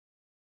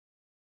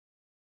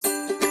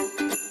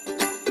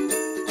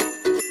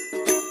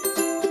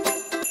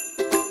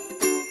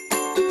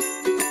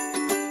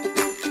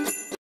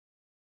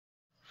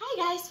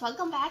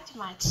welcome back to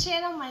my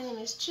channel. My name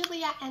is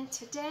Julia and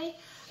today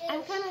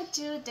I'm gonna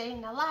do day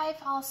in the life,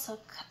 also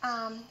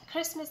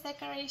Christmas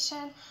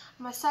decoration.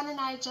 My son and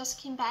I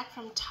just came back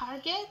from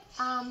Target,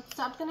 so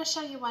I'm gonna show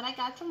you what I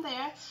got from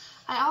there.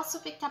 I also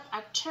picked up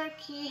a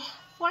turkey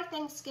for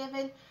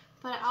Thanksgiving,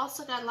 but I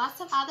also got lots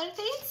of other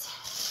things.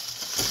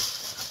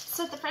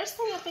 So the first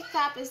thing I picked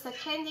up is the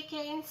candy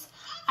canes.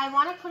 I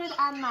want to put it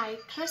on my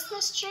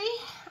Christmas tree,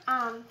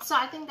 so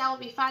I think that will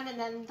be fun, and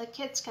then the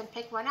kids can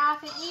pick one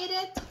off and eat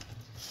it.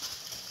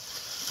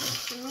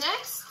 The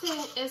next thing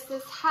is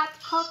this hot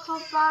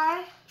cocoa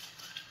bar,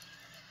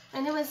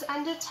 and it was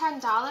under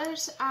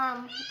 $10.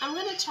 I'm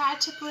going to try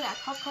to put a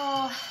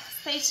cocoa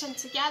station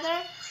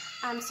together,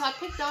 so I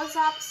picked those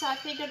up, so I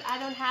figured I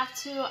don't have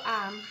to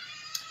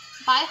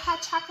buy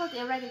hot chocolate. It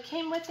already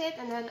came with it,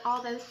 and then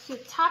all the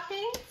cute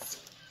toppings.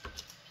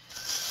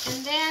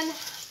 And then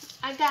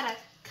I got a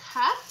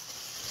cup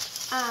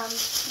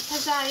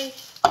because I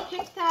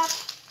picked up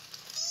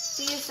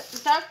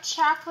these dark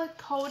chocolate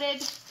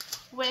coated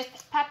with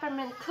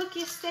peppermint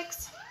cookie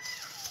sticks,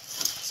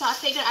 so I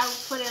figured I would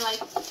put it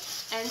like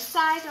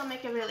inside. It'll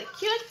make it really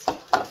cute.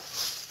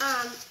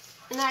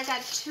 And I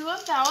got 2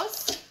 of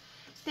those.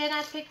 Then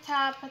I picked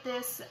up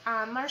this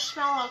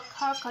marshmallow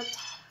cocoa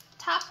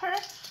topper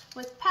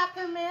with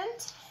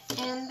peppermint,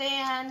 and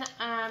then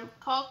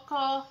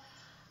cocoa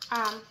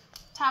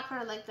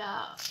topper like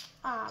the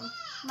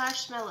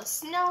marshmallow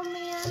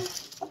snowman.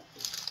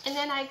 And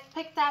then I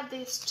picked up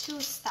these 2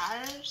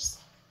 stars,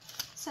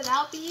 so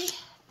that'll be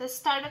the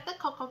start of the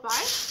cocoa bar.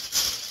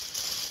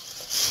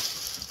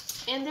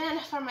 And then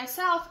for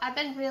myself, I've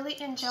been really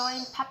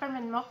enjoying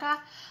peppermint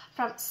mocha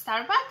from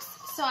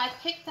Starbucks, so I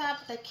picked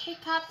up the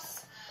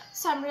K-Cups,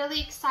 so I'm really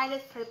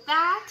excited for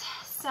that,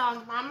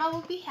 so Mama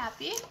will be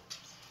happy.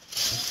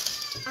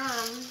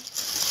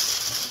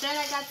 Then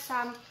I got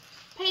some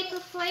paper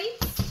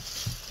plates.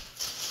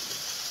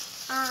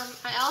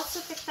 I also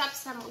picked up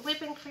some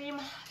whipping cream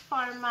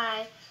for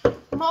my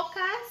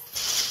mochas.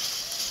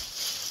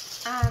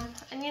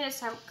 I needed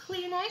some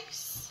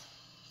Kleenex.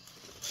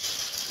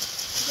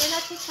 Then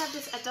I picked up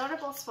this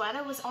adorable sweater.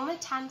 It was only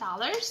 $10,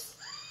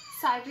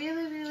 so I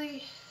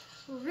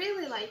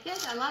really like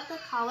it. I love the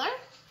color.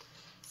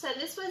 So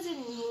this was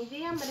in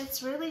medium, but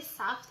it's really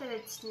soft and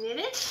it's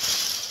knitted.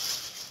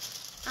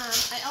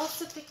 I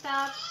also picked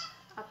up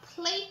a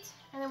plate,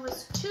 and it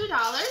was $2.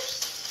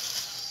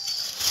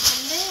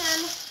 And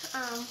then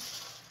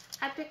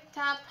I picked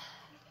up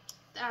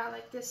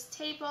like this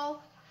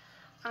table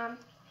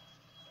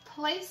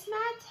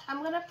placemat.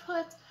 I'm gonna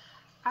put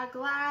a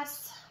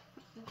glass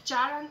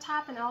jar on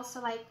top and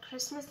also like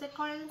Christmas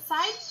decor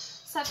inside,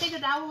 so I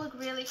figured that would look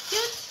really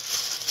cute.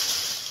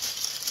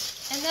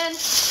 And then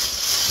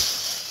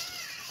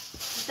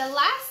the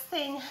last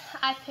thing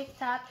I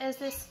picked up is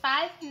this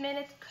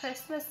 5-minute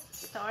Christmas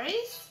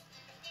stories.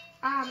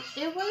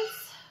 It was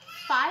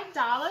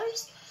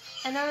 $5,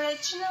 and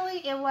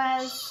originally it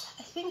was,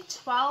 I think,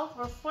 $12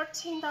 or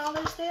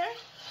 $14 there.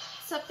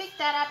 So I picked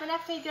that up, and I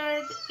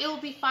figured it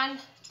would be fun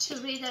to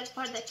read it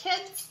for the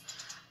kids.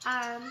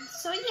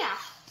 So yeah,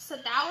 so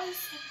that was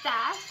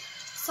that.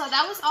 So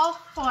that was all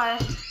for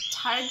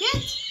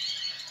Target.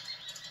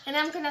 And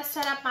I'm gonna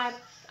set up my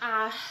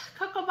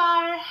cocoa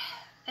bar,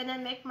 and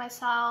then make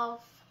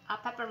myself a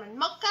peppermint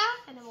mocha,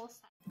 and then we'll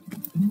start.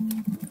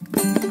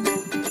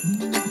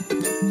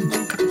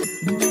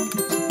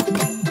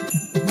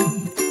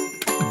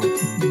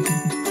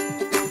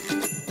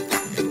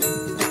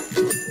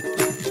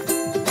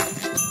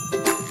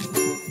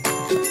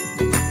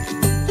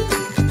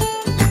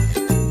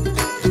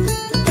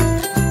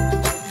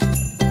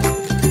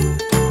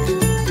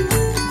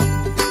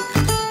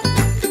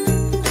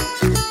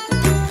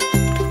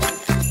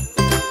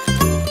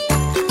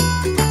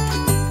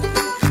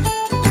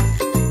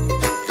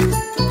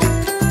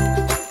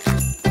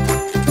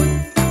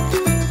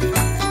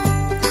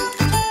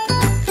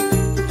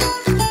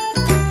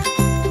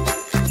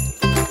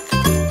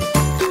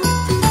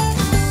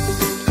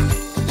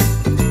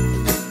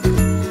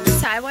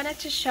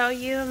 To show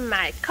you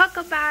my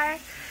cocoa bar.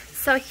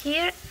 So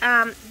here,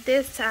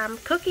 this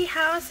cookie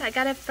house, I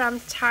got it from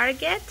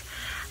Target.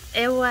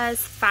 It was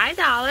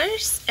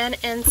 $5, and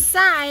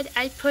inside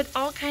I put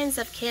all kinds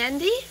of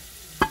candy,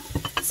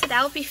 so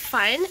that will be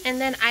fun. And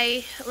then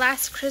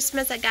last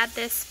Christmas I got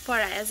this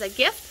as a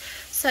gift,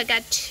 so I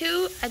got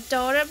 2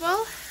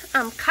 adorable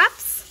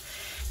cups.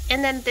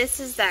 And then this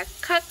is the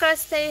cocoa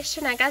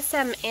station. I got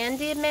some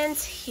Andy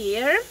Mints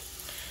here.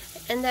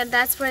 And then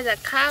that's where the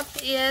cup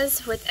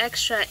is with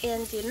extra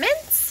Andy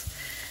Mints.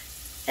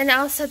 And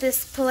also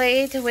this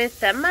plate with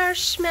the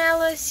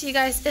marshmallows. You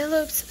guys, it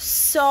looks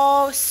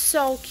so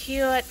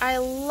cute. I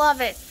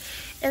love it.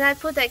 And I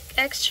put like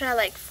extra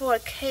like 4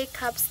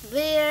 K-Cups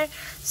there.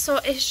 So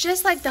it's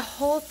just like the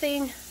whole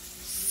thing,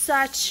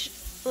 such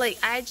like,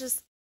 I just